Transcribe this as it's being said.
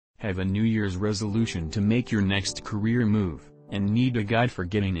Have a New Year's resolution to make your next career move, and need a guide for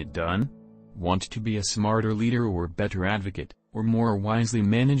getting it done? Want to be a smarter leader or better advocate, or more wisely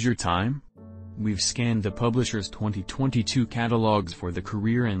manage your time? We've scanned the publisher's 2022 catalogs for the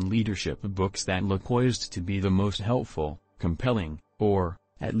career and leadership books that look poised to be the most helpful, compelling, or,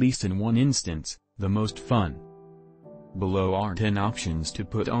 at least in one instance, the most fun. Below are 10 options to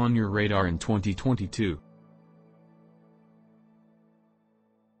put on your radar in 2022.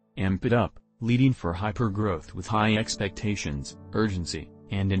 Amp it up, leading for hypergrowth with high expectations, urgency,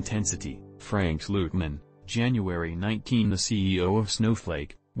 and intensity. Frank Slootman, January 19. The CEO of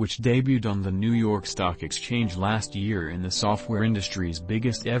Snowflake, which debuted on the New York Stock Exchange last year in the software industry's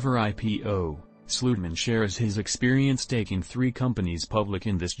biggest ever IPO, Slootman shares his experience taking 3 companies public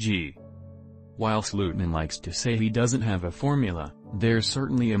in this G. While Slootman likes to say he doesn't have a formula, there's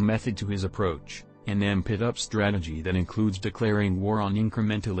certainly a method to his approach, an amp-it-up strategy that includes declaring war on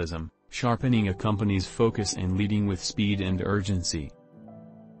incrementalism, sharpening a company's focus and leading with speed and urgency.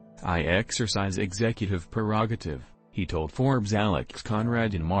 "I exercise executive prerogative," he told Forbes Alex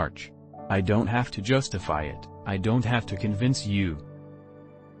Konrad in March. "I don't have to justify it, I don't have to convince you.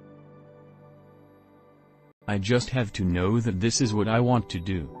 I just have to know that this is what I want to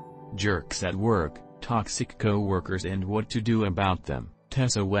do." Jerks at work, toxic coworkers and what to do about them.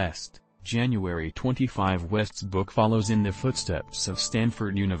 Tessa West, January 25. West's book follows in the footsteps of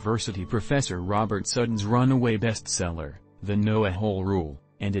Stanford University professor Robert Sutton's runaway bestseller, The No-A-Hole Rule,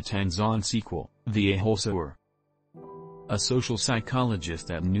 and its hands-on sequel, The A-Hole Sewer. A social psychologist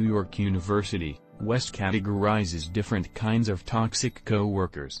at New York University, West categorizes different kinds of toxic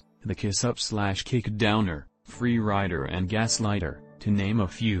coworkers, the kiss-up/kick-downer, free rider and gaslighter, to name a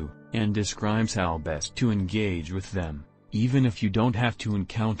few, and describes how best to engage with them. Even if you don't have to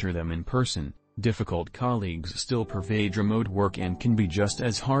encounter them in person, difficult colleagues still pervade remote work and can be just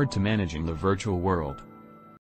as hard to manage in the virtual world.